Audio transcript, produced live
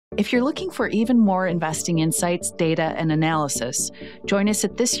If you're looking for even more investing insights, data, and analysis, join us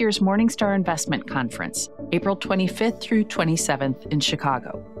at this year's Morningstar Investment Conference, April 25th through 27th in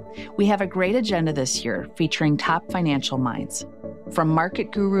Chicago. We have a great agenda this year featuring top financial minds. From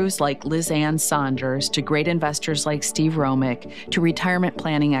market gurus like Liz Ann Saunders to great investors like Steve Romick to retirement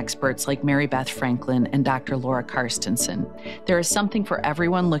planning experts like Mary Beth Franklin and Dr. Laura Karstensen, there is something for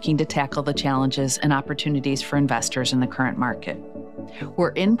everyone looking to tackle the challenges and opportunities for investors in the current market. We're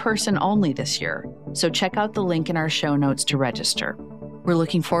in person only this year, so check out the link in our show notes to register. We're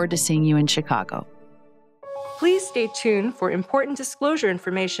looking forward to seeing you in Chicago. Please stay tuned for important disclosure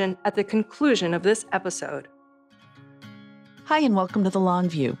information at the conclusion of this episode. Hi, and welcome to The Long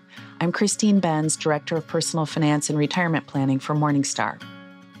View. I'm Christine Benz, Director of Personal Finance and Retirement Planning for Morningstar.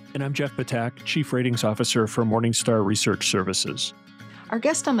 And I'm Jeff Patak, Chief Ratings Officer for Morningstar Research Services. Our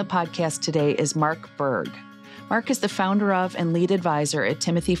guest on the podcast today is Mark Berg. Mark is the founder of and lead advisor at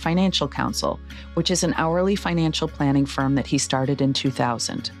Timothy Financial Counsel, which is an hourly financial planning firm that he started in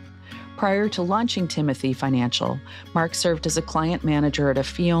 2000. Prior to launching Timothy Financial, Mark served as a client manager at a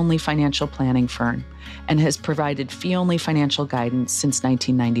fee-only financial planning firm and has provided fee-only financial guidance since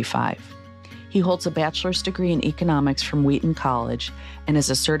 1995. He holds a bachelor's degree in economics from Wheaton College and is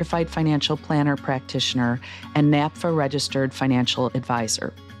a certified financial planner practitioner and NAPFA-registered financial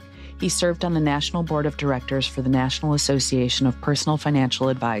advisor. He served on the National Board of Directors for the National Association of Personal Financial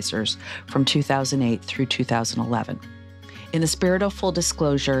Advisors from 2008 through 2011. In the spirit of full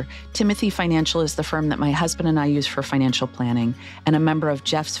disclosure, Timothy Financial is the firm that my husband and I use for financial planning, and a member of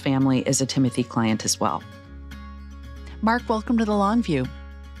Jeff's family is a Timothy client as well. Mark, welcome to The Long View.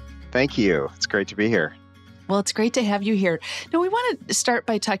 Thank you. It's great to be here. Well, it's great to have you here. Now, we want to start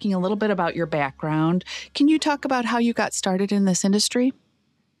by talking a little bit about your background. Can you talk about how you got started in this industry?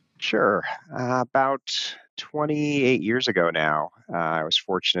 Sure. About 28 years ago now, I was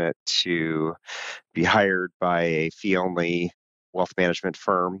fortunate to be hired by a fee-only wealth management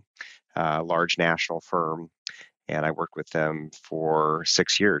firm, a large national firm, and I worked with them for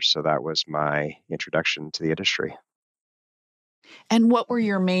 6 years. So that was my introduction to the industry. And what were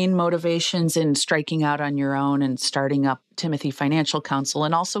your main motivations in striking out on your own and starting up Timothy Financial Counsel?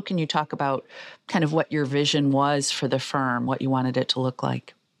 And also, can you talk about kind of what your vision was for the firm, what you wanted it to look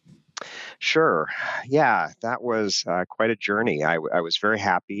like? Sure. Yeah, that was quite a journey. I was very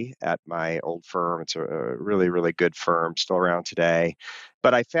happy at my old firm. It's a really, really good firm, still around today.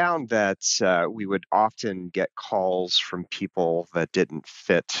 But I found that we would often get calls from people that didn't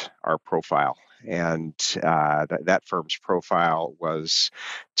fit our profile. And that firm's profile was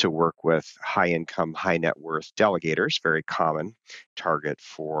to work with high-income, high-net-worth delegators, very common target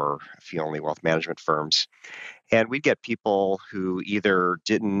for fee-only wealth management firms. And we'd get people who either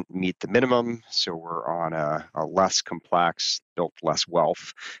didn't meet the minimum, so we're on a less complex, built less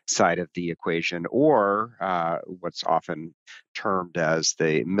wealth side of the equation, or what's often termed as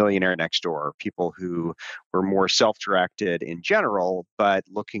the millionaire next door, people who were more self-directed in general, but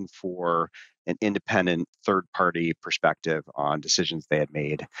looking for an independent third-party perspective on decisions they had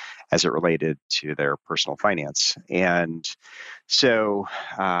made as it related to their personal finance. And so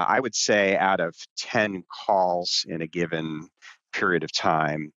I would say out of 10 calls in a given period of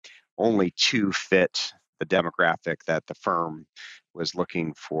time, only 2 fit the demographic that the firm was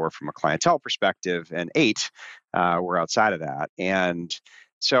looking for from a clientele perspective, and 8 were outside of that. And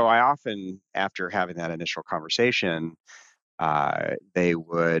so I often, after having that initial conversation, they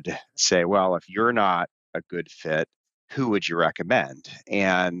would say, well, if you're not a good fit, who would you recommend?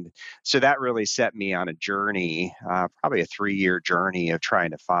 And so that really set me on a journey, probably a 3-year journey of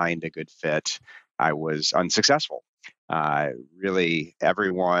trying to find a good fit. I was unsuccessful. Really,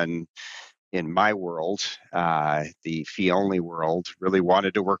 everyone in my world, the fee-only world, really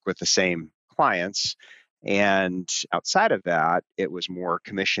wanted to work with the same clients. And outside of that, it was more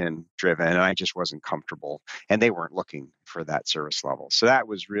commission driven, and I just wasn't comfortable, and they weren't looking for that service level. So that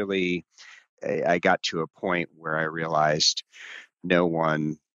was really, I got to a point where I realized no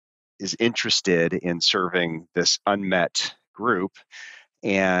one is interested in serving this unmet group.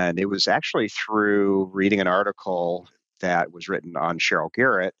 And it was actually through reading an article that was written on Cheryl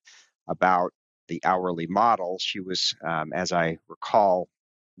Garrett about the hourly model. She was, as I recall,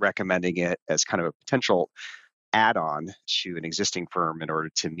 recommending it as kind of a potential add-on to an existing firm in order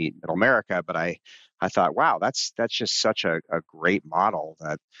to meet middle America. But I thought, wow, that's just such a great model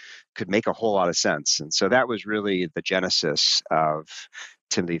that could make a whole lot of sense. And so that was really the genesis of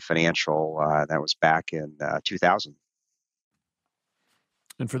Timothy Financial. That was back in 2000.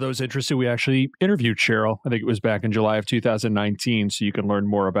 And for those interested, we actually interviewed Cheryl. I think it was back in July of 2019. So you can learn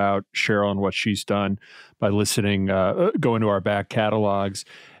more about Cheryl and what she's done by listening, going to our back catalogs.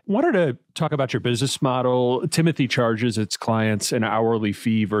 Wanted to talk about your business model. Timothy charges its clients an hourly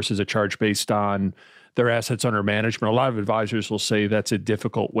fee versus a charge based on their assets under management. A lot of advisors will say that's a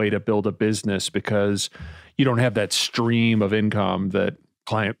difficult way to build a business because you don't have that stream of income that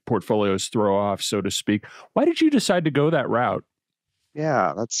client portfolios throw off, so to speak. Why did you decide to go that route?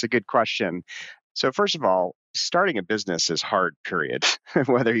 Yeah, that's a good question. So first of all, starting a business is hard, period.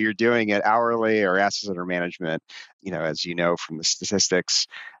 Whether you're doing it hourly or assets under management, as you know from the statistics,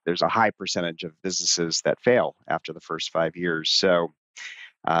 there's a high percentage of businesses that fail after the first 5 years. So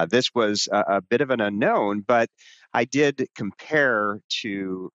this was a bit of an unknown, but I did compare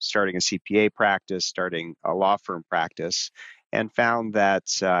to starting a CPA practice, starting a law firm practice, and found that,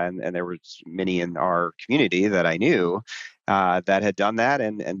 and there was many in our community that I knew that had done that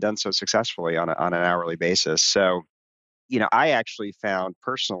and done so successfully on an hourly basis. So, I actually found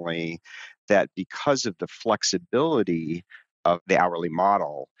personally that because of the flexibility of the hourly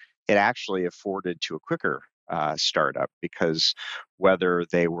model, it actually afforded to a quicker startup because whether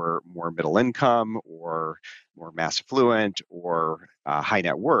they were more middle income or more mass affluent or high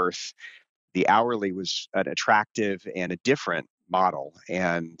net worth, the hourly was an attractive and a different model.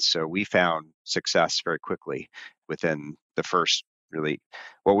 And so we found success very quickly within the first really,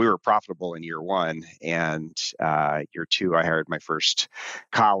 well, we were profitable in year one. And year two, I hired my first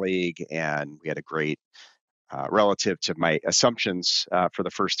colleague and we had a great, relative to my assumptions for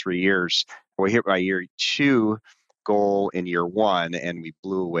the first 3 years. We hit my year two goal in year one and we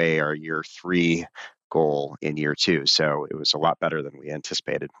blew away our year three goal in year two. So it was a lot better than we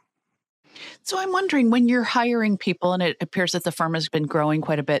anticipated. So I'm wondering, when you're hiring people, and it appears that the firm has been growing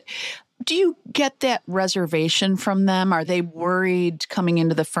quite a bit, do you get that reservation from them? Are they worried coming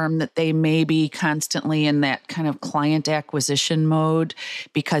into the firm that they may be constantly in that kind of client acquisition mode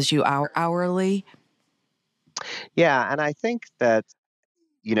because you are hourly? Yeah, and I think that,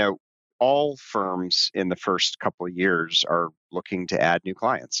 you know, all firms in the first couple of years are looking to add new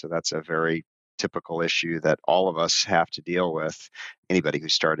clients. So that's a very typical issue that all of us have to deal with, anybody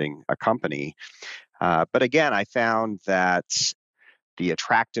who's starting a company. But again, I found that the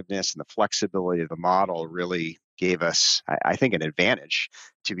attractiveness and the flexibility of the model really gave us, I think, an advantage,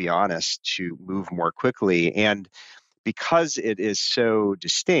 to be honest, to move more quickly. And because it is so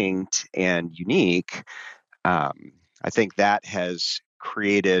distinct and unique, I think that has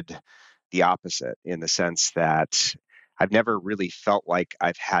created the opposite in the sense that I've never really felt like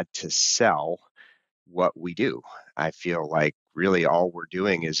I've had to sell what we do. I feel like really all we're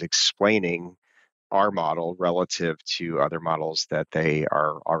doing is explaining our model relative to other models that they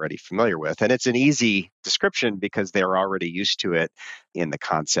are already familiar with. And it's an easy description because they're already used to it in the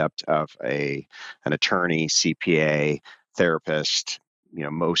concept of an attorney, CPA, therapist,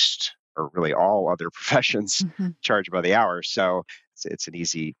 most or really all other professions Mhm. charge by the hour. So it's an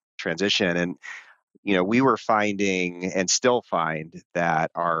easy transition. And we were finding and still find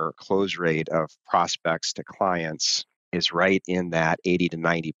that our close rate of prospects to clients is right in that 80 to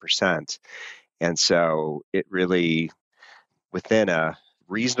 90%. And so it really, within a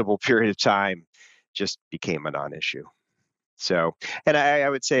reasonable period of time, just became a non-issue. So, and I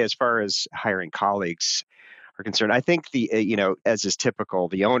would say, as far as hiring colleagues are concerned, I think as is typical,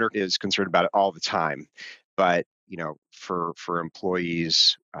 the owner is concerned about it all the time. But for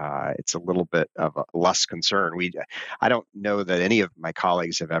employees, it's a little bit of a less concern. I don't know that any of my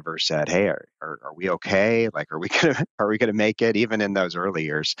colleagues have ever said, "Hey, are we okay? Like, are we gonna make it?" Even in those early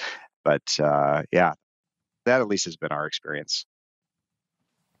years. But yeah, that at least has been our experience.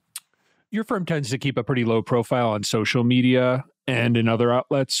 Your firm tends to keep a pretty low profile on social media and in other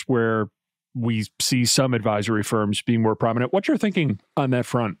outlets where we see some advisory firms being more prominent. What's your thinking on that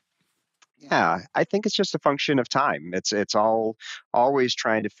front? Yeah, I think it's just a function of time. It's all always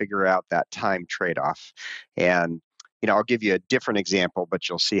trying to figure out that time trade-off. And I'll give you a different example, but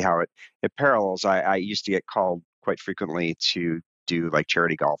you'll see how it parallels. I used to get called quite frequently to do like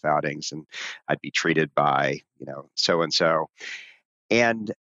charity golf outings, and I'd be treated by so and so.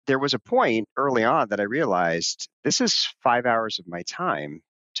 And there was a point early on that I realized this is 5 hours of my time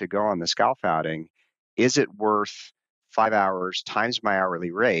to go on this golf outing. Is it worth 5 hours times my hourly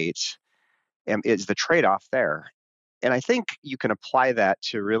rate? And is the trade-off there? And I think you can apply that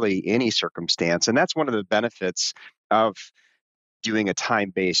to really any circumstance. And that's one of the benefits of doing a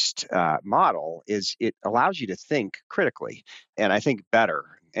time-based model is it allows you to think critically and I think better.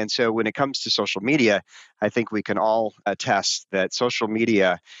 And so when it comes to social media, I think we can all attest that social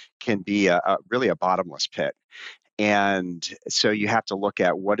media can be really a bottomless pit. And so you have to look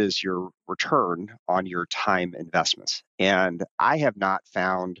at what is your return on your time investments. And I have not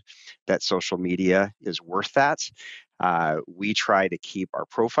found that social media is worth that. we try to keep our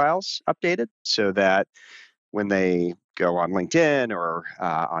profiles updated so that when they go on LinkedIn or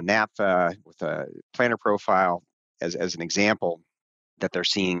on NAPA with a planner profile, as an example, that they're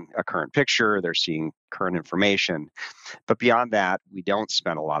seeing a current picture, they're seeing current information. But beyond that, we don't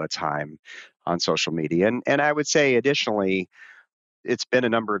spend a lot of time on social media. And I would say additionally, it's been a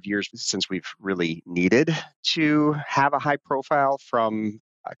number of years since we've really needed to have a high profile from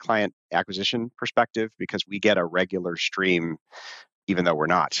a client acquisition perspective because we get a regular stream, even though we're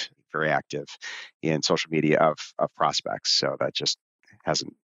not very active in social media of prospects. So that just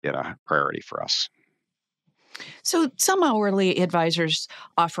hasn't been a priority for us. So some hourly advisors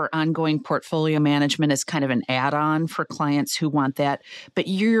offer ongoing portfolio management as kind of an add-on for clients who want that, but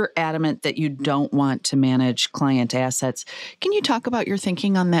you're adamant that you don't want to manage client assets. Can you talk about your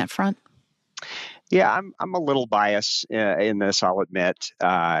thinking on that front? Yeah, I'm a little biased in this, I'll admit.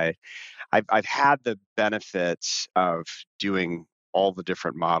 I've had the benefits of doing all the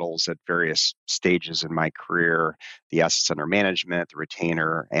different models at various stages in my career, the assets under management, the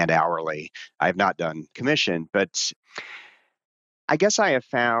retainer, and hourly. I've not done commission, but I guess I have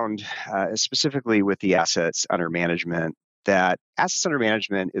found, specifically with the assets under management, that assets under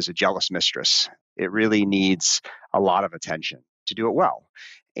management is a jealous mistress. It really needs a lot of attention to do it well.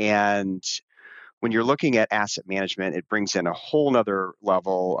 And when you're looking at asset management, it brings in a whole nother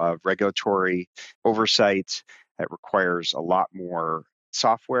level of regulatory oversight that requires a lot more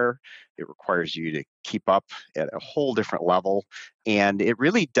software. It requires you to keep up at a whole different level. And it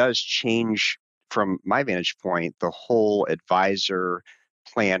really does change, from my vantage point, the whole advisor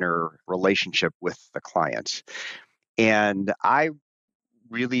planner relationship with the client. And I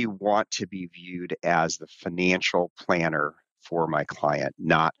really want to be viewed as the financial planner for my client,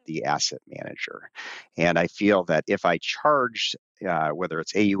 not the asset manager. And I feel that if I charge, whether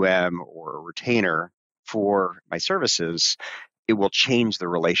it's AUM or a retainer for my services, it will change the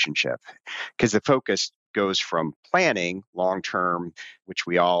relationship because the focus goes from planning long term, which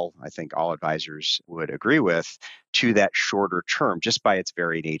I think all advisors would agree with, to that shorter term, just by its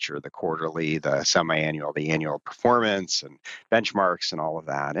very nature, the quarterly, the semi-annual, the annual performance and benchmarks and all of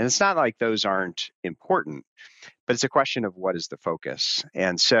that. And it's not like those aren't important, but it's a question of what is the focus.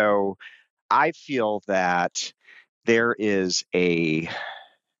 And so I feel that there is a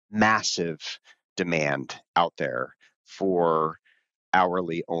massive demand out there for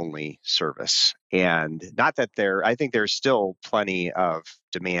hourly only service. And not that I think there's still plenty of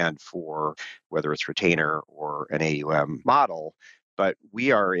demand for whether it's retainer or an AUM model, but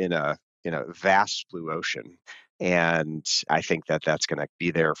we are in a vast blue ocean. And I think that that's going to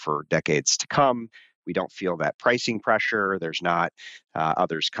be there for decades to come. We don't feel that pricing pressure. There's not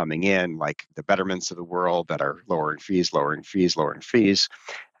others coming in like the Betterments of the world that are lowering fees, lowering fees, lowering fees.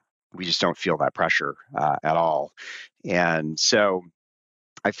 We just don't feel that pressure at all. And so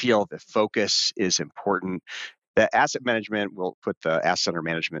I feel the focus is important. The asset management, will put the asset under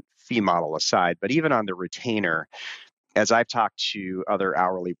management fee model aside, but even on the retainer, as I've talked to other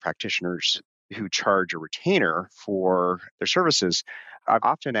hourly practitioners who charge a retainer for their services, I've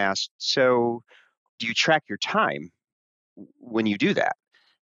often asked, so do you track your time when you do that?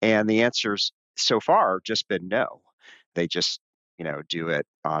 And the answer's so far just been no. They just, do it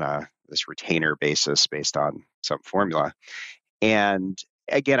on this retainer basis based on some formula. And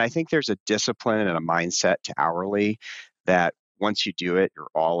again, I think there's a discipline and a mindset to hourly that once you do it,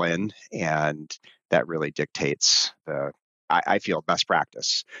 you're all in. And that really dictates I feel, best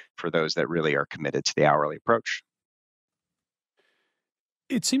practice for those that really are committed to the hourly approach.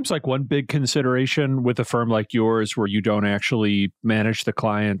 It seems like one big consideration with a firm like yours, where you don't actually manage the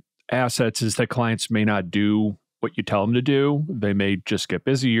client assets, is that clients may not do what you tell them to do. They may just get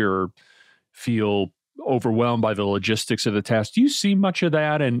busy or feel overwhelmed by the logistics of the task. Do you see much of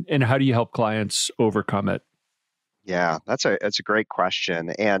that, and how do you help clients overcome it? Yeah, that's a great question.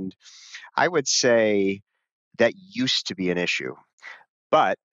 And I would say that used to be an issue,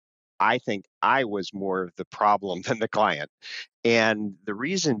 but I think I was more of the problem than the client. And the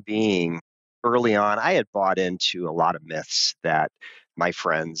reason being, early on, I had bought into a lot of myths that my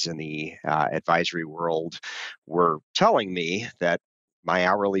friends in the advisory world were telling me that my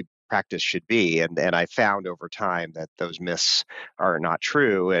hourly practice should be. And I found over time that those myths are not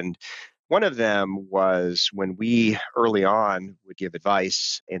true. And one of them was when we early on would give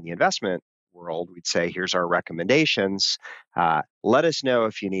advice in the investment world, we'd say, here's our recommendations. Let us know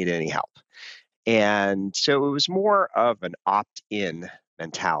if you need any help. And so it was more of an opt-in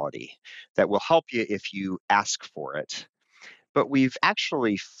mentality that will help you if you ask for it. But we've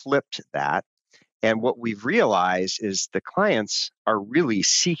actually flipped that. And what we've realized is the clients are really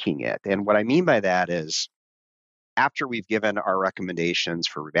seeking it. And what I mean by that is after we've given our recommendations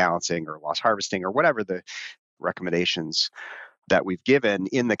for rebalancing or loss harvesting or whatever the recommendations that we've given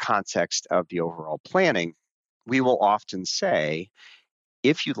in the context of the overall planning, we will often say,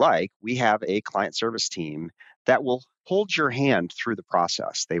 if you'd like, we have a client service team that will hold your hand through the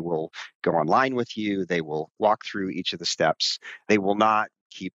process. They will go online with you. They will walk through each of the steps. They will not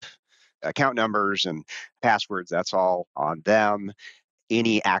keep account numbers and passwords. That's all on them.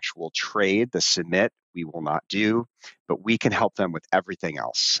 Any actual trade, the submit, we will not do, but we can help them with everything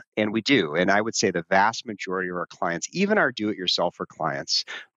else. And we do. And I would say the vast majority of our clients, even our do-it-yourselfer clients,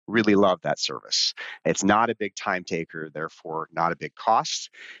 really love that service. It's not a big time taker, therefore not a big cost,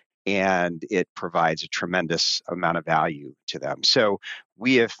 and it provides a tremendous amount of value to them. So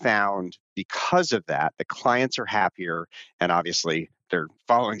we have found, because of that, the clients are happier, and obviously they're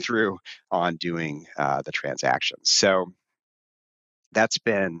following through on doing the transactions. So that's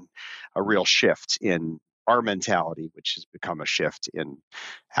been a real shift in our mentality, which has become a shift in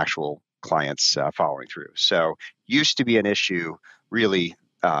actual clients following through. So used to be an issue, really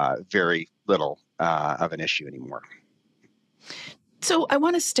very little of an issue anymore. So I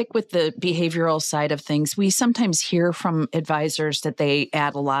want to stick with the behavioral side of things. We sometimes hear from advisors that they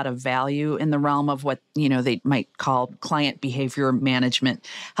add a lot of value in the realm of what, they might call client behavior management,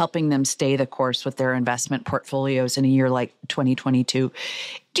 helping them stay the course with their investment portfolios in a year like 2022.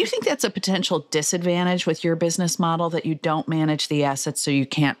 Do you think that's a potential disadvantage with your business model, that you don't manage the assets, so you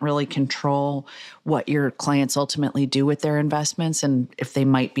can't really control what your clients ultimately do with their investments, and if they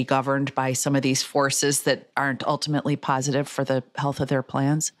might be governed by some of these forces that aren't ultimately positive for the health of their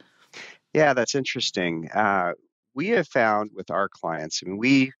plans? Yeah, that's interesting. We have found with our clients, I mean,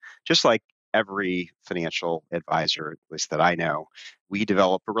 we, just like every financial advisor, at least that I know, we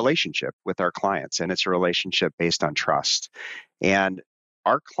develop a relationship with our clients, and it's a relationship based on trust. And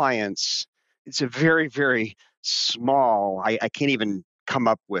our clients, it's a very, very small, I can't even come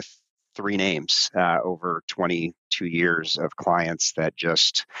up with three names over 22 years of clients that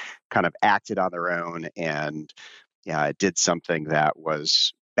just kind of acted on their own and did something that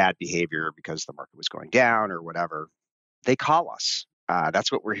was bad behavior because the market was going down or whatever. They call us.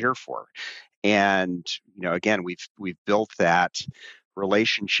 That's what we're here for. And again, we've built that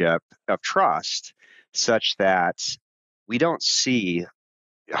relationship of trust such that we don't see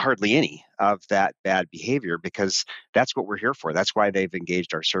hardly any of that bad behavior, because that's what we're here for. That's why they've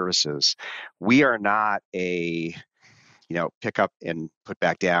engaged our services. We are not a pick up and put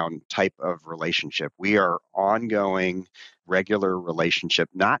back down type of relationship. We are ongoing, regular relationship,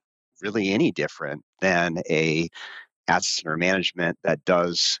 not really any different than a assets under management that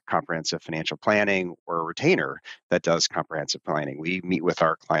does comprehensive financial planning, or a retainer that does comprehensive planning. We meet with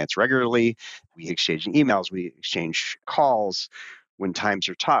our clients regularly. We exchange emails. We exchange calls when times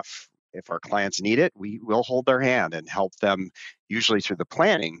are tough. If our clients need it, we will hold their hand and help them, usually through the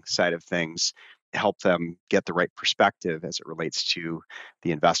planning side of things, help them get the right perspective as it relates to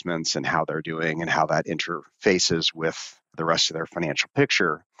the investments and how they're doing and how that interfaces with the rest of their financial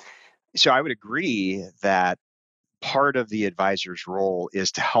picture. So I would agree that part of the advisor's role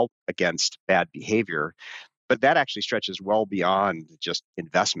is to help against bad behavior, but that actually stretches well beyond just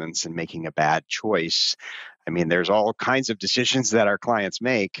investments and making a bad choice. I mean, there's all kinds of decisions that our clients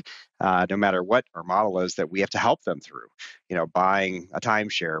make, no matter what our model is, that we have to help them through. Buying a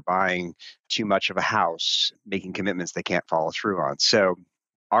timeshare, buying too much of a house, making commitments they can't follow through on. So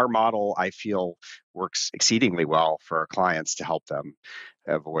our model, I feel, works exceedingly well for our clients to help them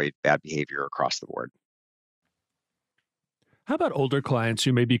avoid bad behavior across the board. How about older clients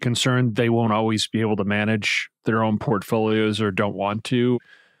who may be concerned they won't always be able to manage their own portfolios or don't want to?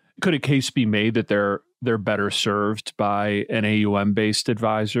 Could a case be made that they're better served by an AUM-based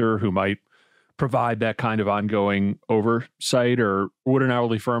advisor who might provide that kind of ongoing oversight, or would an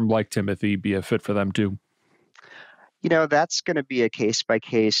hourly firm like Timothy be a fit for them too? That's going to be a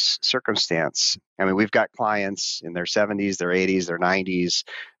case-by-case circumstance. I mean, we've got clients in their 70s, their 80s, their 90s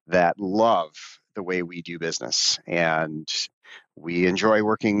that love the way we do business, and we enjoy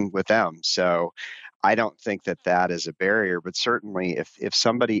working with them. So I don't think that that is a barrier, but certainly if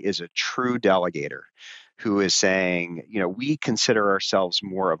somebody is a true delegator who is saying, we consider ourselves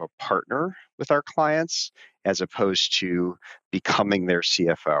more of a partner with our clients as opposed to becoming their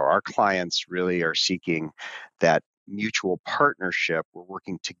CFO. Our clients really are seeking that mutual partnership. We're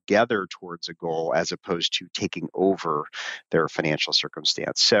working together towards a goal as opposed to taking over their financial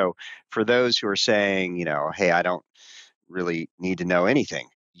circumstance. So for those who are saying, hey, I don't really need to know anything,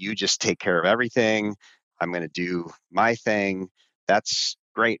 you just take care of everything, I'm going to do my thing, that's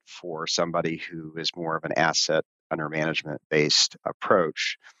great for somebody who is more of an asset under management based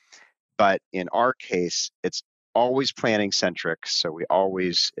approach. But in our case, it's always planning centric. So we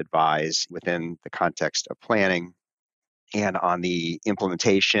always advise within the context of planning. And on the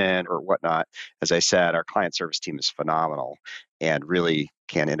implementation or whatnot, as I said, our client service team is phenomenal and really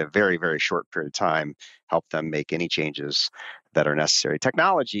can, in a very, very short period of time, help them make any changes that are necessary.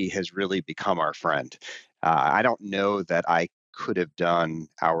 Technology has really become our friend. I don't know that I could have done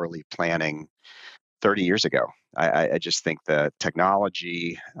hourly planning 30 years ago. I just think the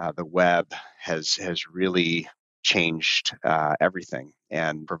technology, the web has really changed everything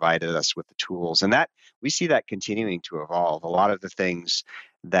and provided us with the tools. And that we see that continuing to evolve. A lot of the things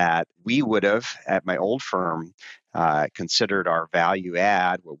that we would have at my old firm considered our value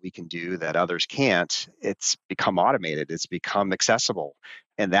add, what we can do that others can't, it's become automated, it's become accessible.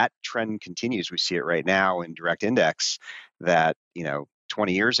 And that trend continues. We see it right now in direct index that,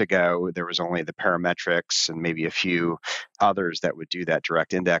 20 years ago, there was only the parametrics and maybe a few others that would do that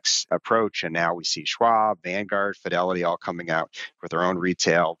direct index approach. And now we see Schwab, Vanguard, Fidelity all coming out with their own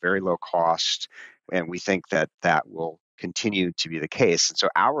retail, very low cost. And we think that that will continue to be the case. And so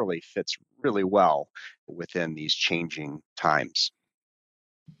hourly fits really well within these changing times.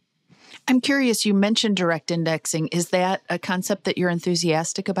 I'm curious, you mentioned direct indexing. Is that a concept that you're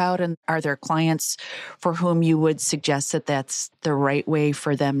enthusiastic about? And are there clients for whom you would suggest that that's the right way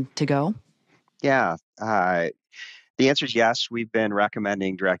for them to go? Yeah. The answer is yes. We've been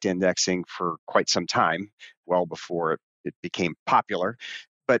recommending direct indexing for quite some time, well before it became popular,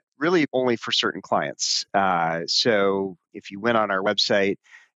 but really only for certain clients. So if you went on our website,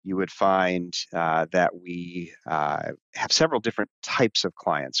 you would find that we have several different types of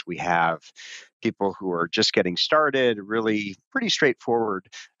clients. We have people who are just getting started, really pretty straightforward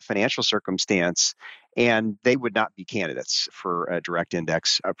financial circumstance, and they would not be candidates for a direct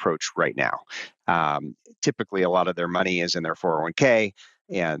index approach right now. Typically, a lot of their money is in their 401k,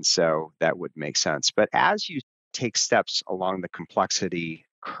 and so that would make sense. But as you take steps along the complexity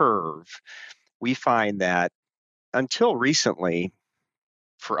curve, we find that until recently,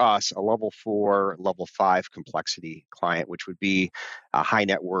 for us, a level 4, level 5 complexity client, which would be a high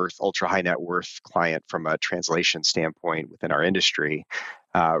net worth, ultra high net worth client from a translation standpoint within our industry,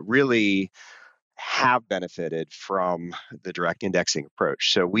 really have benefited from the direct indexing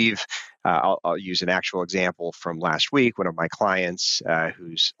approach. So I'll use an actual example from last week. One of my clients,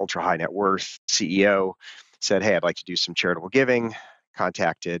 who's ultra high net worth CEO, said, "Hey, I'd like to do some charitable giving."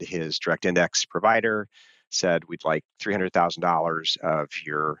 Contacted his direct index provider, said, "We'd like $300,000 of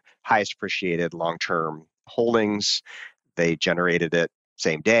your highest appreciated long-term holdings." They generated it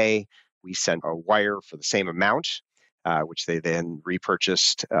same day. We sent a wire for the same amount, which they then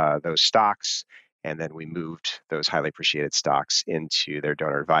repurchased those stocks. And then we moved those highly appreciated stocks into their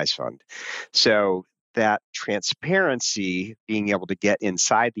donor advised fund. So that transparency, being able to get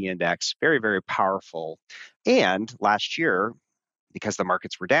inside the index, very, very powerful. And last year, because the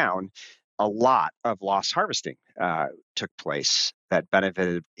markets were down, a lot of loss harvesting took place that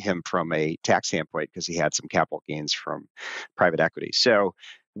benefited him from a tax standpoint because he had some capital gains from private equity. So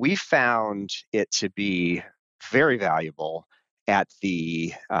we found it to be very valuable at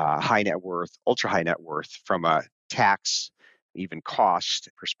the high net worth, ultra high net worth from a tax, even cost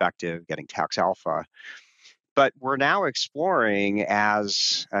perspective, getting tax alpha. But we're now exploring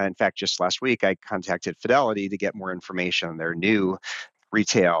in fact, just last week, I contacted Fidelity to get more information on their new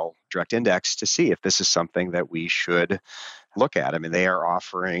retail direct index to see if this is something that we should look at. I mean, they are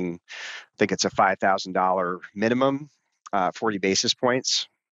offering, I think it's a $5,000 minimum, 40 basis points,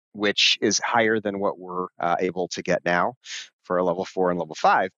 which is higher than what we're able to get now for a level 4 and level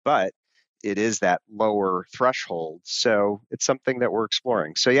 5, but it is that lower threshold. So it's something that we're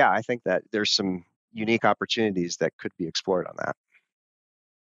exploring. So yeah, I think that there's some unique opportunities that could be explored on that.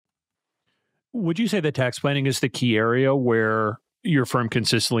 Would you say that tax planning is the key area where your firm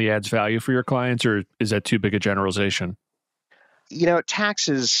consistently adds value for your clients, or is that too big a generalization?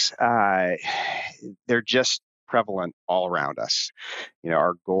 Taxes, they're just prevalent all around us.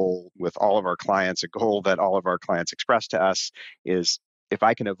 Our goal with all of our clients, a goal that all of our clients express to us is, if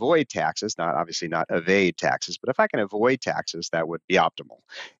I can avoid taxes, obviously not evade taxes, but if I can avoid taxes, that would be optimal.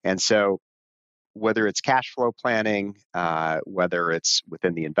 And so whether it's cash flow planning, whether it's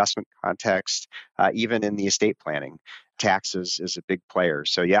within the investment context, even in the estate planning, taxes is a big player.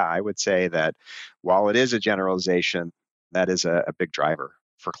 So yeah, I would say that while it is a generalization, that is a big driver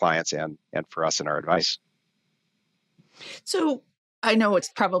for clients and for us in our advice. So I know it's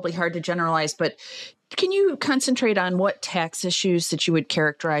probably hard to generalize, but can you concentrate on what tax issues that you would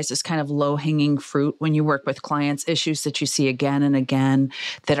characterize as kind of low-hanging fruit when you work with clients, issues that you see again and again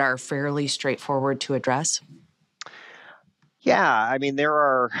that are fairly straightforward to address? Yeah, I mean there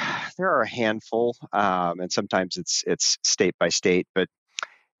are a handful, and sometimes it's state by state, but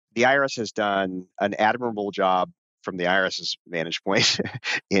the IRS has done an admirable job from the IRS's vantage point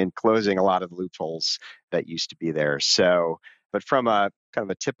in closing a lot of the loopholes that used to be there. So, but from a kind of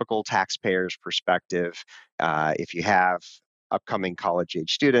a typical taxpayer's perspective, if you have upcoming college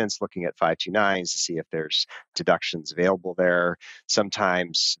age students looking at 529s to see if there's deductions available there,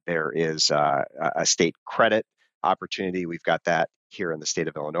 sometimes there is a state credit opportunity. We've got that here in the state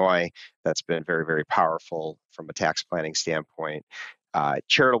of Illinois. That's been very, very powerful from a tax planning standpoint.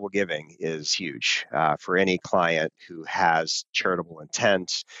 Charitable giving is huge for any client who has charitable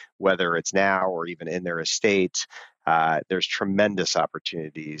intent, whether it's now or even in their estate. There's tremendous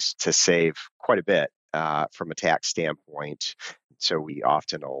opportunities to save quite a bit from a tax standpoint. So we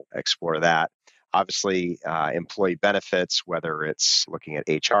often will explore that. Obviously, employee benefits, whether it's looking at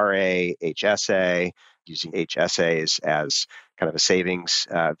HRA, HSA, using HSAs as kind of a savings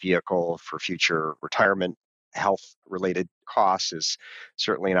vehicle for future retirement health related costs is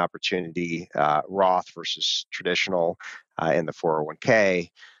certainly an opportunity. Roth versus traditional in the 401k.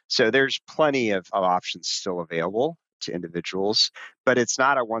 So there's plenty of options still available to individuals, but it's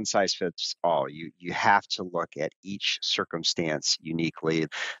not a one size fits all. You have to look at each circumstance uniquely.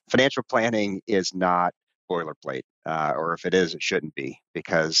 Financial planning is not boilerplate, or if it is, it shouldn't be,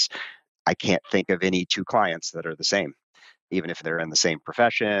 because I can't think of any two clients that are the same, even if they're in the same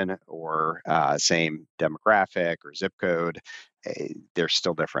profession or same demographic or zip code. They're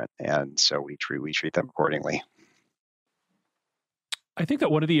still different, and so we treat them accordingly. I think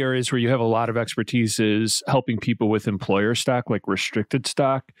that one of the areas where you have a lot of expertise is helping people with employer stock, like restricted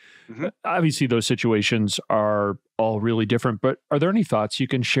stock. Mm-hmm. Obviously, those situations are all really different, but are there any thoughts you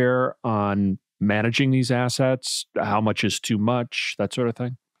can share on managing these assets? How much is too much, that sort of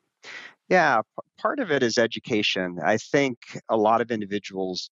thing? Yeah, part of it is education. I think a lot of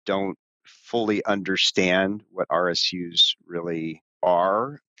individuals don't fully understand what RSUs really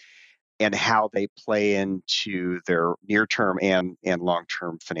are and how they play into their near-term and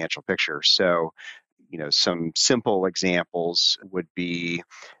long-term financial picture. So, some simple examples would be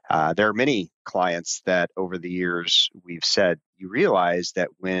there are many clients that over the years we've said, you realize that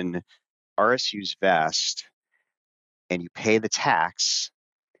when RSUs vest and you pay the tax,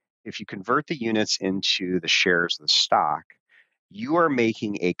 if you convert the units into the shares of the stock, you are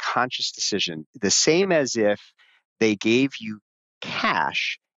making a conscious decision, the same as if they gave you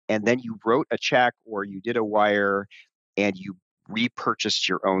cash and then you wrote a check or you did a wire and you repurchased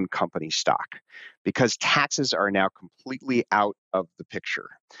your own company stock, because taxes are now completely out of the picture.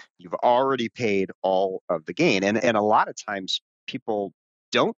 You've already paid all of the gain. And a lot of times people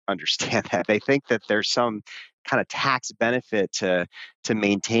don't understand that. They think that there's some kind of tax benefit to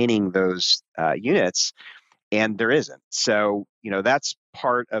maintaining those units, and there isn't. So, that's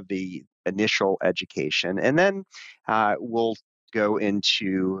part of the initial education. And then we'll go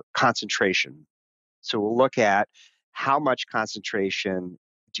into concentration. So we'll look at how much concentration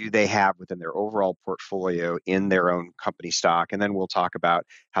do they have within their overall portfolio in their own company stock. And then we'll talk about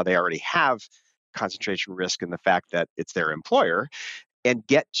how they already have concentration risk in the fact that it's their employer, and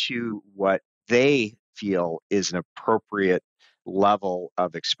get to what they feel is an appropriate level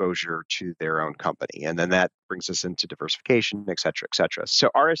of exposure to their own company. And then that brings us into diversification, et cetera, et cetera. So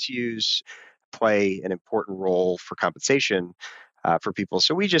RSUs play an important role for compensation for people.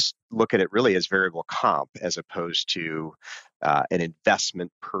 So we just look at it really as variable comp as opposed to an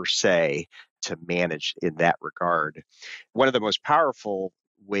investment per se to manage in that regard. One of the most powerful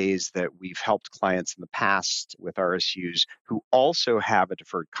ways that we've helped clients in the past with RSUs who also have a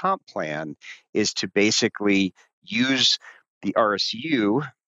deferred comp plan is to basically use the RSU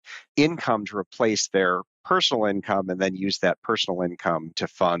income to replace their personal income, and then use that personal income to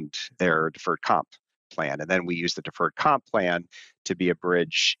fund their deferred comp plan. And then we use the deferred comp plan to be a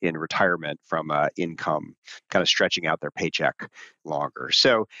bridge in retirement from income, kind of stretching out their paycheck longer.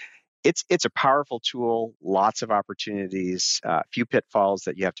 So it's a powerful tool, lots of opportunities, a few pitfalls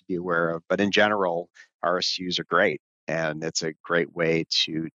that you have to be aware of. But in general, RSUs are great, and it's a great way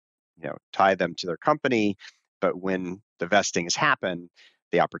to tie them to their company. But when the vestings happen,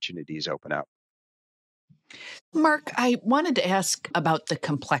 the opportunities open up. Mark, I wanted to ask about the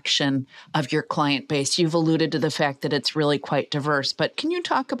complexion of your client base. You've alluded to the fact that it's really quite diverse, but can you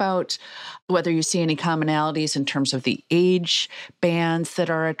talk about whether you see any commonalities in terms of the age bands that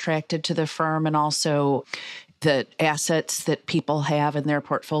are attracted to the firm, and also the assets that people have in their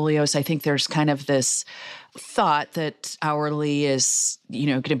portfolios? I think there's kind of this thought that hourly is,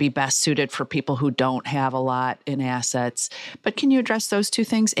 going to be best suited for people who don't have a lot in assets. But can you address those two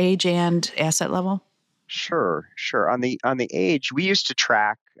things, age and asset level? Sure. On the age, we used to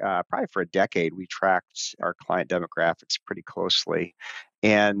track probably for a decade. We tracked our client demographics pretty closely,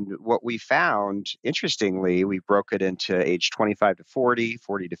 and what we found, interestingly, we broke it into age 25 to 40,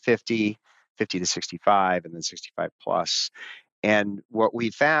 40 to 50, 50 to 65, and then 65 plus. And what we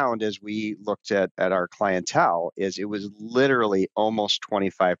found as we looked at our clientele is it was literally almost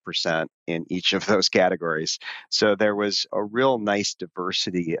 25% in each of those categories. So there was a real nice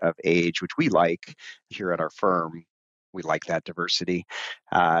diversity of age, which we like here at our firm. We like that diversity.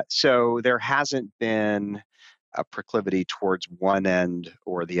 So there hasn't been a proclivity towards one end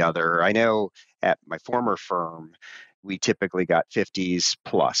or the other. I know at my former firm, we typically got 50s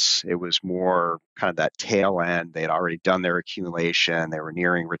plus. It was more kind of that tail end. They had already done their accumulation, they were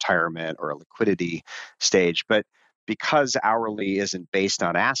nearing retirement or a liquidity stage. But because hourly isn't based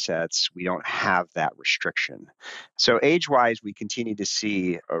on assets, we don't have that restriction. So age wise, we continue to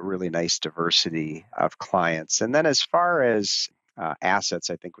see a really nice diversity of clients. And then as far as assets,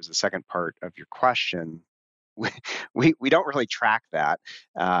 I think was the second part of your question. We don't really track that,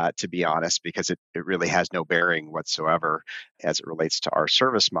 to be honest, because it really has no bearing whatsoever as it relates to our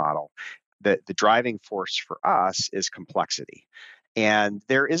service model. The driving force for us is complexity. And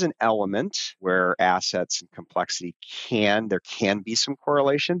there is an element where assets and complexity there can be some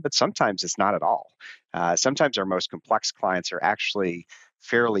correlation, but sometimes it's not at all. Sometimes our most complex clients are actually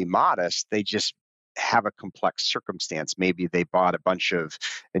fairly modest. They just have a complex circumstance. Maybe they bought a bunch of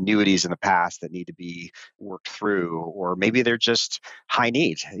annuities in the past that need to be worked through, or maybe they're just high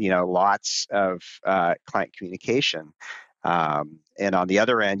need, lots of client communication. And on the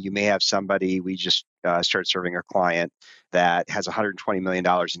other end, you may have somebody, we just started serving a client that has $120 million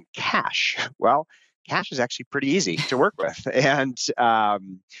in cash. Well, cash is actually pretty easy to work with. And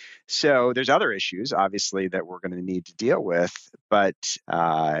so there's other issues, obviously, that we're going to need to deal with. But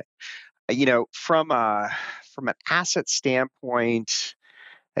from an asset standpoint,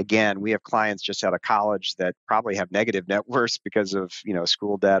 again, we have clients just out of college that probably have negative net worths because of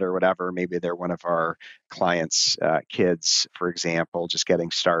school debt or whatever. Maybe they're one of our clients' kids, for example, just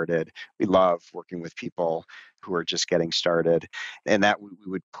getting started. We love working with people who are just getting started, and that we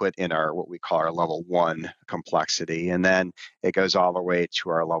would put in our what we call our level 1 complexity, and then it goes all the way to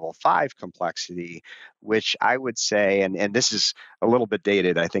our level 5 complexity, which I would say, and this is a little bit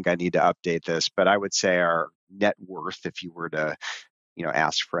dated. I think I need to update this, but I would say our net worth, if you were to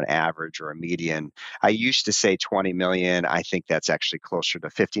ask for an average or a median. I used to say 20 million. I think that's actually closer to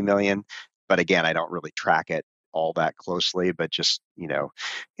 50 million. But again, I don't really track it all that closely, but just,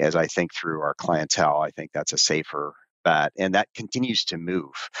 as I think through our clientele, I think that's a safer bet. And that continues to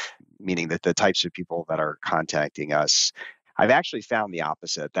move, meaning that the types of people that are contacting us, I've actually found the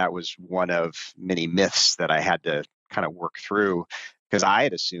opposite. That was one of many myths that I had to kind of work through, because I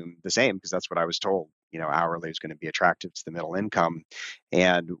had assumed the same, because that's what I was told. Hourly is going to be attractive to the middle income.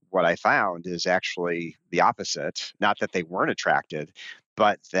 And what I found is actually the opposite. Not that they weren't attracted,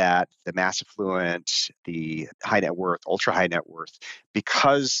 but that the mass affluent, the high net worth, ultra high net worth,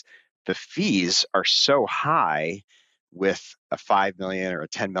 because the fees are so high with a $5 million or a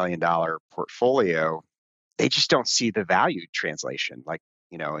 $10 million portfolio, they just don't see the value translation. Like,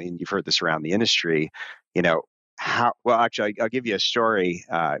 and you've heard this around the industry, actually, I'll give you a story.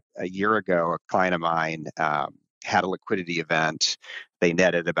 A year ago, a client of mine had a liquidity event. They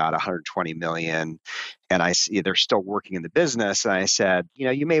netted about 120 million, and I see they're still working in the business. And I said,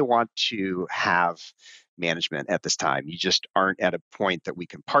 you may want to have management at this time. You just aren't at a point that we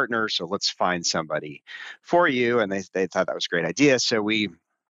can partner. So let's find somebody for you. And they thought that was a great idea. So we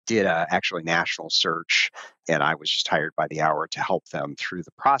did a actually national search, and I was just hired by the hour to help them through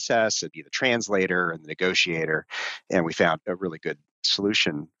the process and be the translator and the negotiator. And we found a really good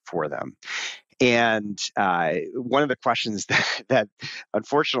solution for them. And one of the questions that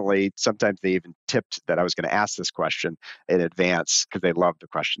unfortunately, sometimes they even tipped that I was going to ask this question in advance because they loved the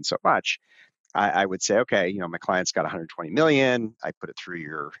question so much. I would say, okay, my client's got 120 million. I put it through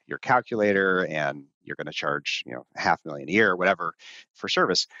your calculator, and you're going to charge, $500,000 a year or whatever for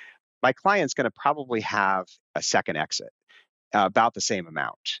service. My client's going to probably have a second exit, about the same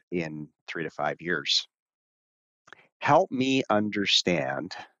amount in 3 to 5 years. Help me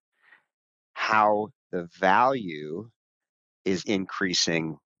understand how the value is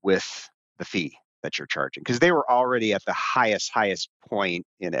increasing with the fee that you're charging, because they were already at the highest point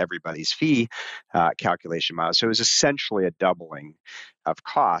in everybody's fee calculation model. So it was essentially a doubling of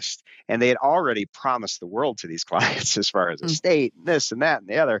cost. And they had already promised the world to these clients as far as estate, this and that and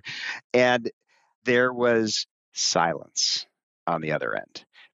the other. And there was silence on the other end,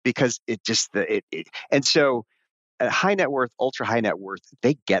 because and so high net worth, ultra high net worth,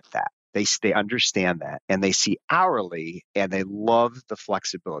 they get that. They understand that, and they see hourly, and they love the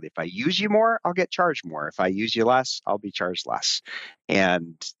flexibility. If I use you more, I'll get charged more. If I use you less, I'll be charged less.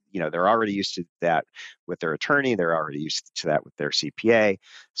 And they're already used to that with their attorney. They're already used to that with their CPA.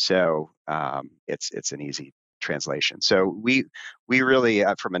 So it's an easy translation. So we really,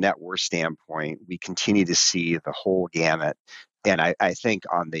 from a net worth standpoint, we continue to see the whole gamut. And I think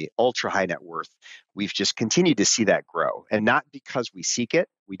on the ultra high net worth, we've just continued to see that grow. And not because we seek it,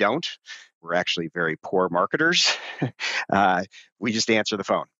 we don't. We're actually very poor marketers. We just answer the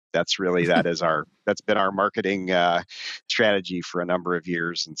phone. That's been our marketing strategy for a number of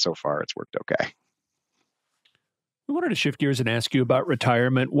years. And so far it's worked okay. I wanted to shift gears and ask you about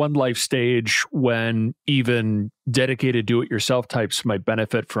retirement. One life stage when even dedicated do-it-yourself types might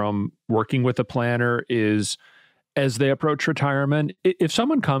benefit from working with a planner is as they approach retirement. If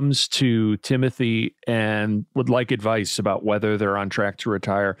someone comes to Timothy and would like advice about whether they're on track to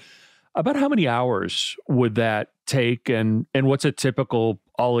retire, about how many hours would that take, and what's a typical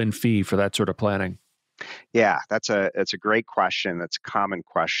all-in fee for that sort of planning? Yeah, that's a great question. That's a common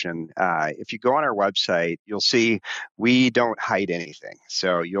question. If you go on our website, you'll see we don't hide anything.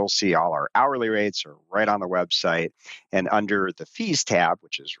 So you'll see all our hourly rates are right on the website, and under the fees tab,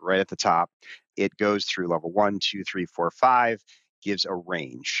 which is right at the top, it goes through level 1, 2, 3, 4, 5, gives a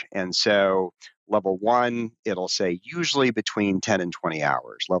range. And so level 1, it'll say usually between 10 and 20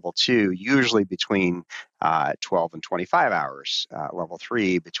 hours. Level 2, usually between 12 and 25 hours. Level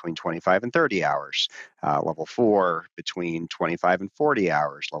 3, between 25 and 30 hours. Level 4, between 25 and 40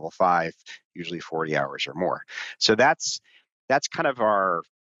 hours. Level 5, usually 40 hours or more. So that's kind of our,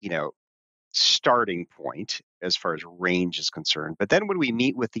 starting point as far as range is concerned. But then when we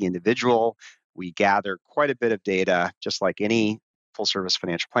meet with the individual, we gather quite a bit of data, just like any full service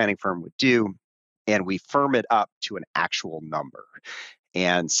financial planning firm would do, and we firm it up to an actual number.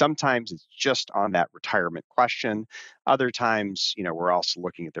 And sometimes it's just on that retirement question. Other times, we're also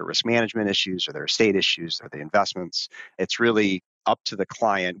looking at their risk management issues or their estate issues or the investments. It's really up to the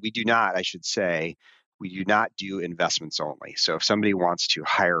client. We do not do investments only. So if somebody wants to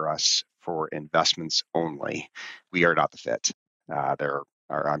hire us for investments only, we are not the fit. There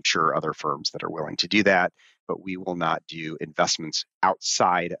are, I'm sure, other firms that are willing to do that, but we will not do investments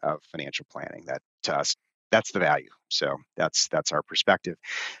outside of financial planning. That to us, that's the value. So that's our perspective.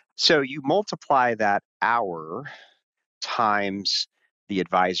 So you multiply that hour times the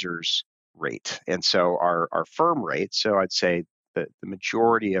advisor's rate. And so our firm rate, so I'd say the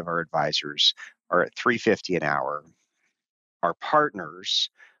majority of our advisors are at $350 an hour. Our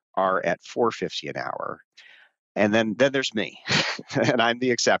partners are at $450 an hour. And then there's me, and I'm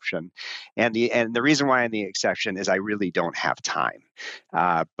the exception. And the reason why I'm the exception is I really don't have time.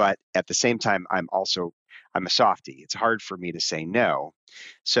 But at the same time, I'm a softie. It's hard for me to say no.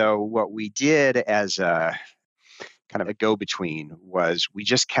 So what we did as a kind of a go-between was we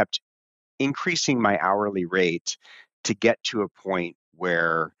just kept increasing my hourly rate to get to a point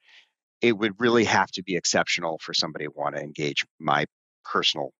where it would really have to be exceptional for somebody to want to engage my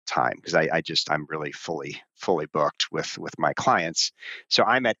personal time, because I'm really fully booked with my clients. So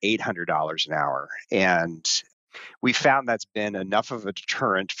I'm at $800 an hour, and we found that's been enough of a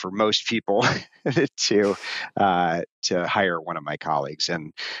deterrent for most people to hire one of my colleagues.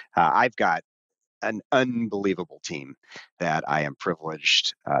 And I've got an unbelievable team that I am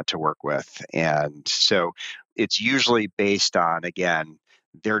privileged to work with. And so it's usually based on, again,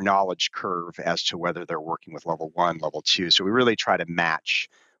 their knowledge curve as to whether they're working with level 1, level 2. So we really try to match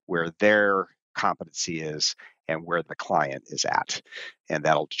where their competency is and where the client is at, and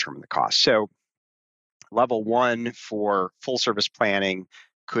that'll determine the cost. So level 1 for full service planning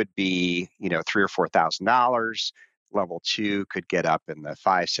could be, $3,000 or $4,000. Level 2 could get up in the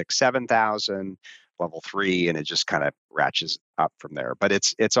 5, 6, 7,000. Level 3, and it just kind of ratchets up from there. But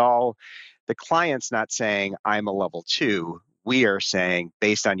it's all, the client's not saying I'm a level 2. We are saying,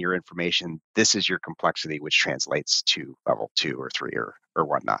 based on your information, this is your complexity, which translates to level 2 or 3 or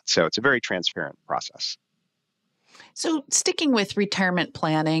whatnot. So it's a very transparent process. So sticking with retirement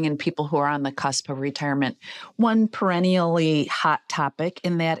planning and people who are on the cusp of retirement, one perennially hot topic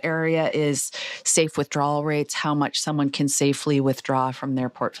in that area is safe withdrawal rates, how much someone can safely withdraw from their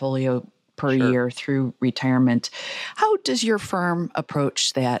portfolio per year through retirement. How does your firm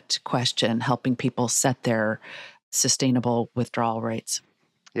approach that question, helping people set their sustainable withdrawal rates?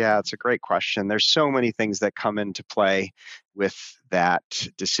 Yeah, it's a great question. There's so many things that come into play with that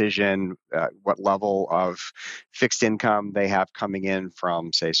decision, what level of fixed income they have coming in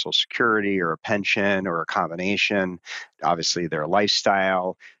from, say, Social Security or a pension or a combination, obviously their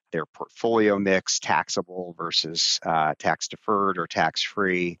lifestyle, their portfolio mix, taxable versus tax deferred or tax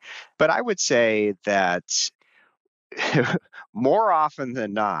free. But I would say that more often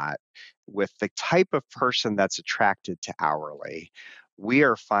than not, with the type of person that's attracted to hourly, we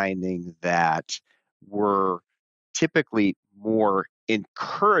are finding that we're typically more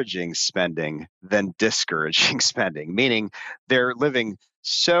encouraging spending than discouraging spending, meaning they're living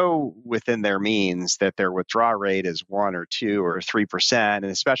so within their means that their withdrawal rate is 1 or 2 or 3%, and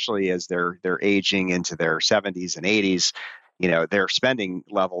especially as they're aging into their 70s and 80s, their spending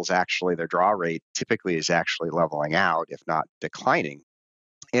levels actually, their draw rate typically is actually leveling out, if not declining.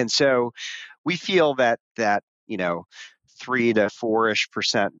 And so we feel that 3 to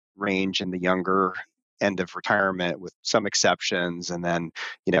 4-ish% range in the younger end of retirement, with some exceptions, and then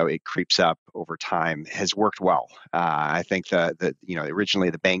it creeps up over time, has worked well. I think that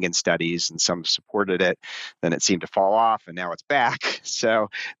originally the Bangan studies and some supported it, then it seemed to fall off, and now it's back. So,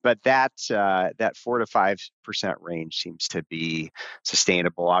 but that 4 to 5% range seems to be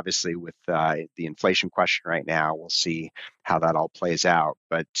sustainable. Obviously, with the inflation question right now, we'll see how that all plays out.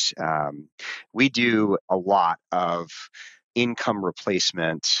 But we do a lot of income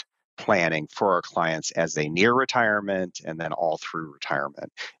replacement planning for our clients as they near retirement and then all through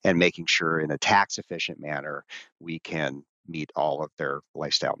retirement, and making sure in a tax efficient manner we can meet all of their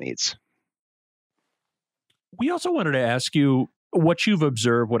lifestyle needs. We also wanted to ask you what you've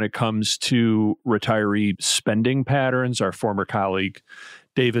observed when it comes to retiree spending patterns. Our former colleague,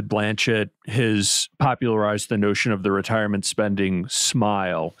 David Blanchett, has popularized the notion of the retirement spending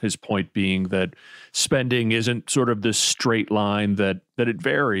smile, his point being that spending isn't sort of this straight line, that it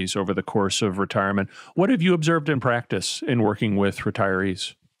varies over the course of retirement. What have you observed in practice in working with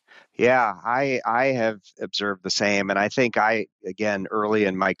retirees? Yeah, I have observed the same. And I think again, early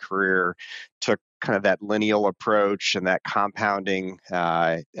in my career, took kind of that lineal approach and that compounding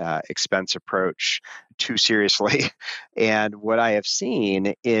expense approach too seriously. And what I have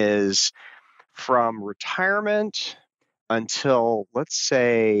seen is, from retirement until, let's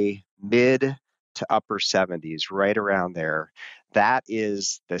say, mid to upper 70s, right around there, that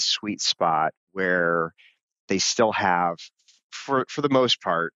is the sweet spot where they still have, for the most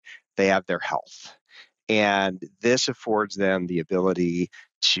part, they have their health. And this affords them the ability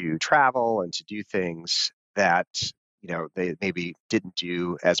to travel and to do things that, they maybe didn't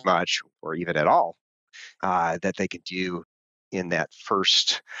do as much or even at all, that they could do in that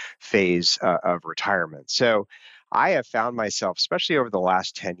first phase of retirement. So I have found myself, especially over the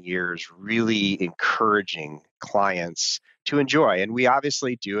last 10 years, really encouraging clients to enjoy. And we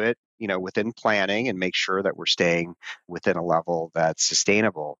obviously do it, within planning, and make sure that we're staying within a level that's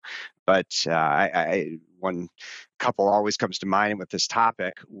sustainable. But one couple always comes to mind with this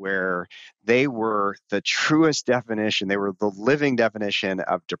topic, where they were the truest definition, they were the living definition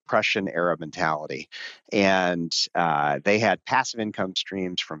of Depression era mentality. And they had passive income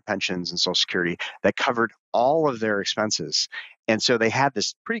streams from pensions and Social Security that covered all of their expenses. And so they had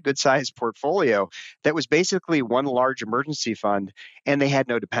this pretty good sized portfolio that was basically one large emergency fund, and they had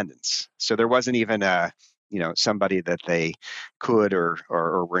no dependents. So there wasn't even somebody that they could or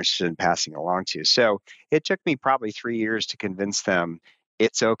were interested in passing along to. So it took me probably 3 years to convince them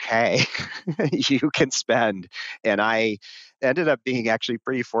it's okay. You can spend. And I ended up being actually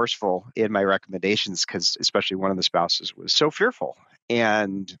pretty forceful in my recommendations, because especially one of the spouses was so fearful.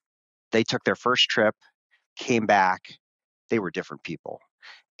 And they took their first trip, came back, they were different people.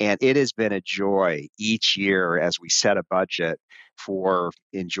 And it has been a joy each year as we set a budget for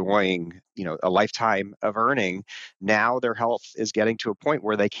enjoying, a lifetime of earning. Now their health is getting to a point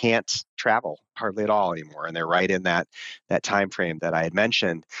where they can't travel hardly at all anymore, and they're right in that time frame that I had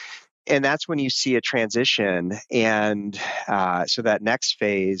mentioned. And that's when you see a transition. And so that next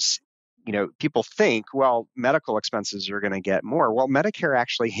phase, people think, well, medical expenses are going to get more. Well, Medicare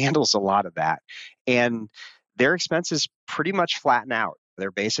actually handles a lot of that, and their expenses pretty much flatten out.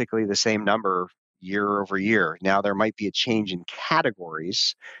 They're basically the same number year over year. Now, there might be a change in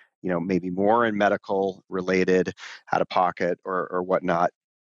categories, maybe more in medical related out of pocket or whatnot,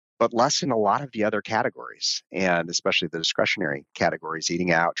 but less in a lot of the other categories, and especially the discretionary categories: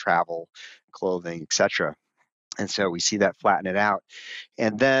 eating out, travel, clothing, etc. And so we see that flatten it out.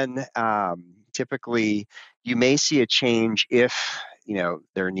 And then typically you may see a change if,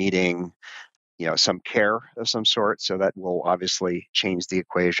 they're needing, some care of some sort. So that will obviously change the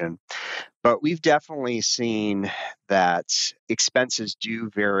equation. But we've definitely seen that expenses do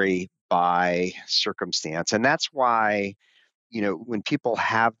vary by circumstance. And that's why, when people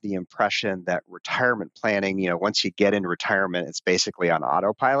have the impression that retirement planning, once you get into retirement, it's basically on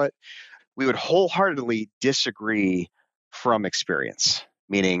autopilot, we would wholeheartedly disagree from experience.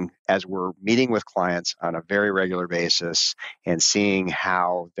 meaning as we're meeting with clients on a very regular basis and seeing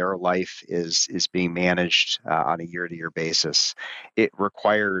how their life is being managed on a year-to-year basis, it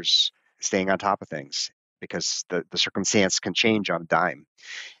requires staying on top of things because the circumstance can change on a dime.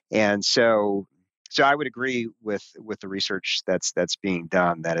 And so I would agree with the research that's being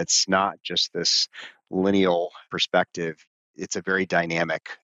done that it's not just this lineal perspective. It's a very dynamic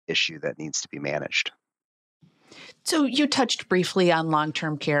issue that needs to be managed. So you touched briefly on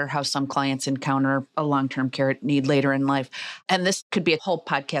long-term care, how some clients encounter a long-term care need later in life. And this could be a whole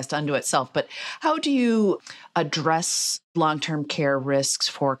podcast unto itself, but how do you address long-term care risks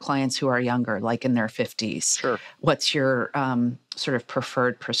for clients who are younger, like in their 50s? Sure. What's your sort of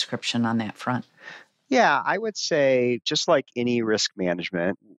preferred prescription on that front? Yeah, I would say just like any risk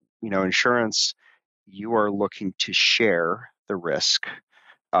management, insurance, you are looking to share the risk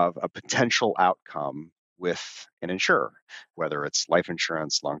of a potential outcome with an insurer, whether it's life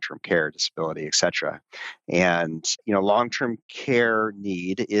insurance, long-term care, disability, et cetera. And, long-term care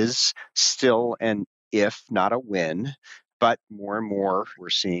need is still an if, not a win. But more and more, we're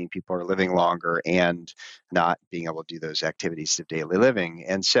seeing people are living longer and not being able to do those activities of daily living.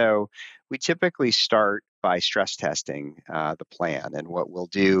 And so we typically start by stress testing the plan. And what we'll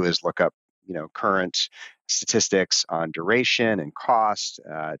do is look up, current statistics on duration and cost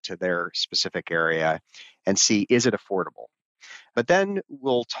to their specific area and see, is it affordable? But then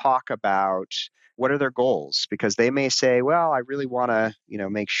we'll talk about what are their goals, because they may say, well, I really want to,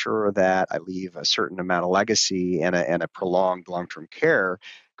 make sure that I leave a certain amount of legacy, and a prolonged long-term care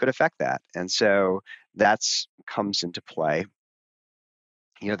could affect that. And so that's comes into play.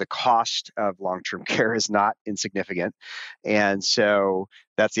 The cost of long-term care is not insignificant. And so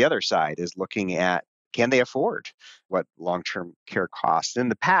that's the other side, is looking at, can they afford what long-term care costs? In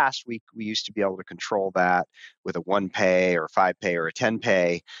the past, we used to be able to control that with a 1-pay or 5-pay or a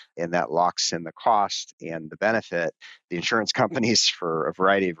 10-pay, and that locks in the cost and the benefit. The insurance companies, for a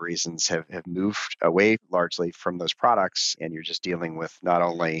variety of reasons, have moved away largely from those products, and you're just dealing with not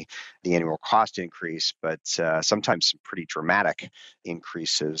only the annual cost increase, but sometimes some pretty dramatic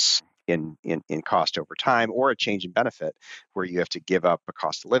increases in cost over time, or a change in benefit where you have to give up a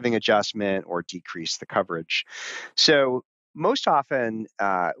cost of living adjustment or decrease the coverage. So most often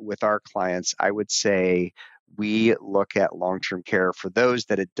with our clients, I would say we look at long-term care for those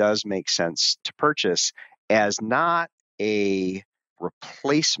that it does make sense to purchase as not a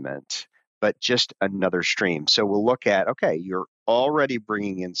replacement, but just another stream. So we'll look at, okay, you're already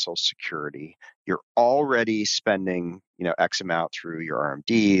bringing in Social Security. You're already spending, X amount through your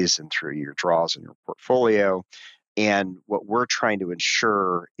RMDs and through your draws in your portfolio. And what we're trying to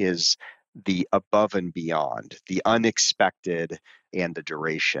ensure is the above and beyond, the unexpected, and the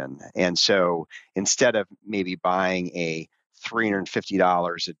duration. And so instead of maybe buying a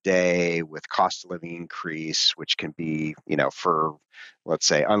 $350 a day with cost of living increase, which can be, for, let's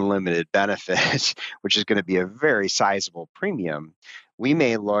say, unlimited benefit, which is going to be a very sizable premium, we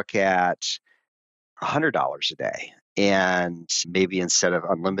may look at $100 a day. And maybe instead of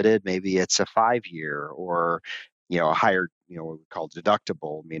unlimited, maybe it's a 5-year, or, a higher, what we call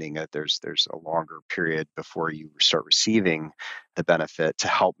deductible, meaning that there's a longer period before you start receiving the benefit to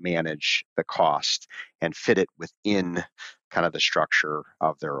help manage the cost and fit it within kind of the structure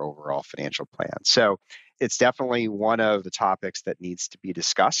of their overall financial plan. So it's definitely one of the topics that needs to be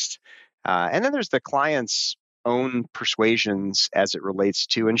discussed. And then there's the client's own persuasions as it relates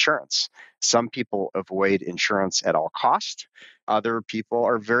to insurance. Some people avoid insurance at all cost. Other people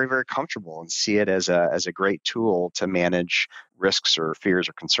are very, very comfortable and see it as a great tool to manage risks or fears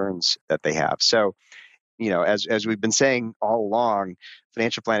or concerns that they have. So, as we've been saying all along,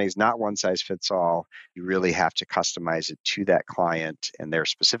 financial planning is not one size fits all. You really have to customize it to that client and their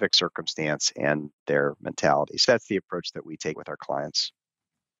specific circumstance and their mentality. So that's the approach that we take with our clients.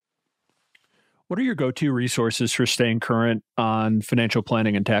 What are your go-to resources for staying current on financial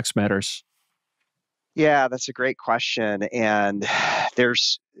planning and tax matters? Yeah, that's a great question. And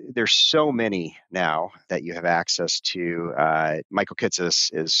there's so many now that you have access to. Michael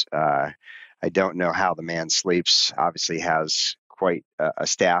Kitces is, I don't know how the man sleeps, obviously has quite a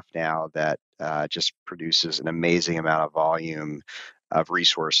staff now that just produces an amazing amount of volume of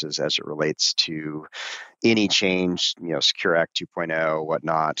resources as it relates to any change, Secure Act 2.0,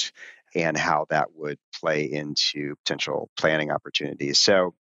 whatnot, and how that would play into potential planning opportunities.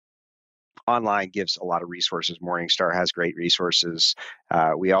 So online gives a lot of resources. Morningstar has great resources.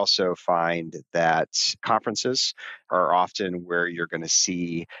 We also find that conferences are often where you're going to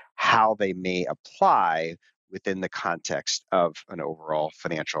see how they may apply within the context of an overall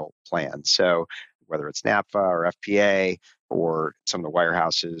financial plan. So whether it's NAPFA or FPA, or some of the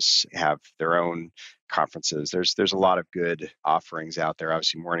wirehouses have their own conferences. There's a lot of good offerings out there.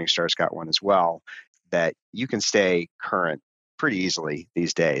 Obviously, Morningstar's got one as well that you can stay current pretty easily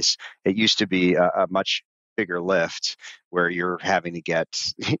these days. It used to be a much bigger lift where you're having to get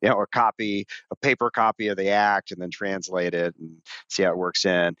a paper copy of the act and then translate it and see how it works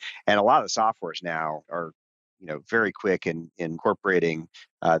in. And a lot of the softwares now are very quick in incorporating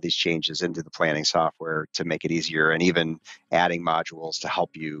these changes into the planning software to make it easier, and even adding modules to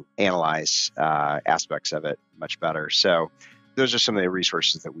help you analyze aspects of it much better. So those are some of the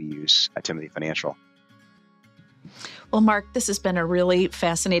resources that we use at Timothy Financial. Well, Mark, this has been a really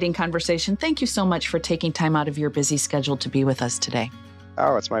fascinating conversation. Thank you so much for taking time out of your busy schedule to be with us today.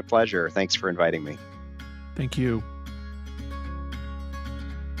 Oh, it's my pleasure. Thanks for inviting me. Thank you.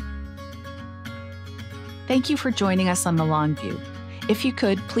 Thank you for joining us on The Long View. If you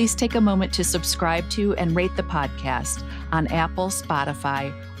could, please take a moment to subscribe to and rate the podcast on Apple,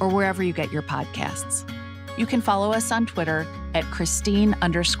 Spotify, or wherever you get your podcasts. You can follow us on Twitter at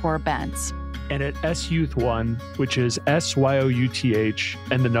Christine_Benz. And at SYouth1, which is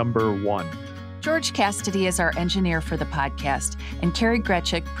SYOUTH and the number 1. George Cassidy is our engineer for the podcast, and Carrie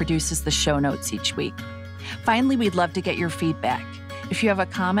Gretchick produces the show notes each week. Finally, we'd love to get your feedback. If you have a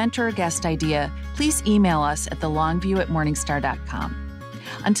comment or a guest idea, please email us at thelongview@morningstar.com.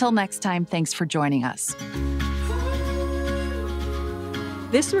 Until next time, thanks for joining us.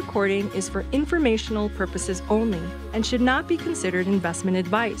 This recording is for informational purposes only and should not be considered investment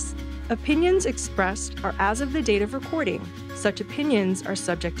advice. Opinions expressed are as of the date of recording. Such opinions are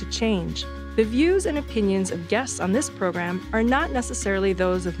subject to change. The views and opinions of guests on this program are not necessarily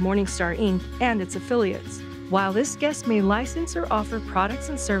those of Morningstar, Inc. and its affiliates. While this guest may license or offer products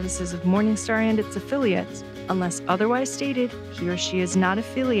and services of Morningstar and its affiliates, unless otherwise stated, he or she is not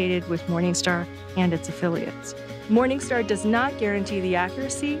affiliated with Morningstar and its affiliates. Morningstar does not guarantee the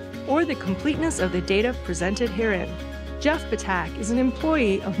accuracy or the completeness of the data presented herein. Jeff Batak is an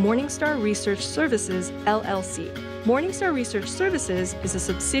employee of Morningstar Research Services, LLC. Morningstar Research Services is a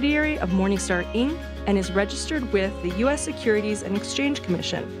subsidiary of Morningstar, Inc. and is registered with the U.S. Securities and Exchange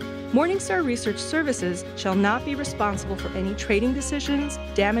Commission. Morningstar Research Services shall not be responsible for any trading decisions,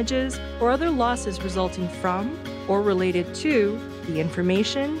 damages, or other losses resulting from or related to the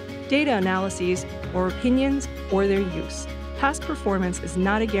information, data analyses, or opinions, or their use. Past performance is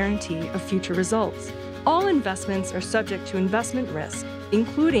not a guarantee of future results. All investments are subject to investment risk,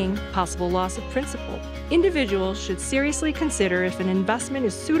 including possible loss of principal. Individuals should seriously consider if an investment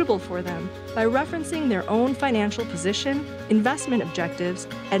is suitable for them by referencing their own financial position, investment objectives,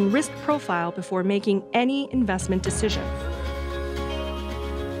 and risk profile before making any investment decision.